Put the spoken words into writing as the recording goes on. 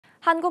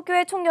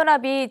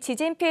한국교회총연합이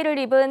지진 피해를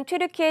입은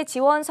튀르키예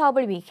지원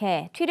사업을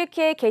위해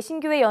튀르키예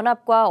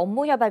개신교회연합과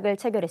업무협약을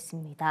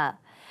체결했습니다.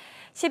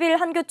 10일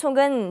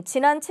한교총은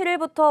지난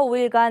 7일부터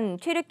 5일간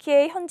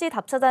튀르키예 현지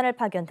답사단을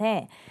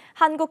파견해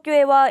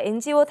한국교회와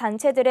NGO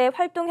단체들의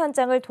활동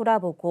현장을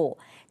돌아보고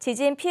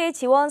지진 피해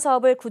지원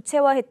사업을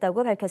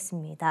구체화했다고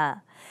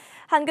밝혔습니다.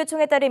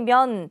 한교총에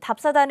따르면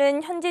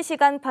답사단은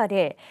현지시간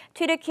 8일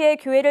튀르키예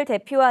교회를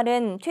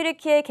대표하는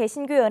튀르키예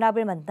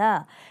개신교연합을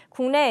만나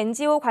국내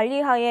NGO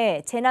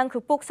관리하에 재난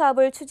극복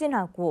사업을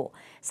추진하고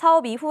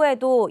사업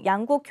이후에도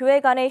양국 교회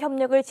간의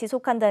협력을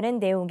지속한다는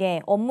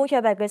내용의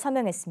업무협약을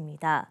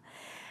서명했습니다.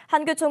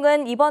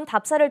 한교총은 이번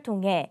답사를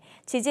통해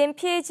지진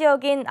피해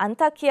지역인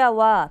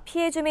안타키야와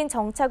피해 주민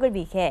정착을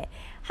위해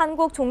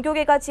한국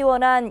종교계가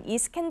지원한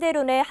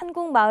이스켄데룬의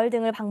한국마을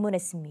등을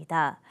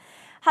방문했습니다.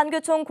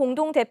 한교총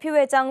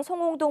공동대표회장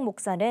송홍동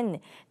목사는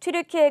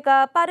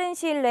튀르키예가 빠른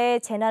시일 내에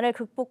재난을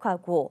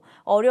극복하고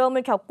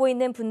어려움을 겪고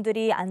있는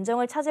분들이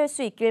안정을 찾을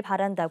수 있길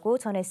바란다고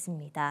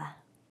전했습니다.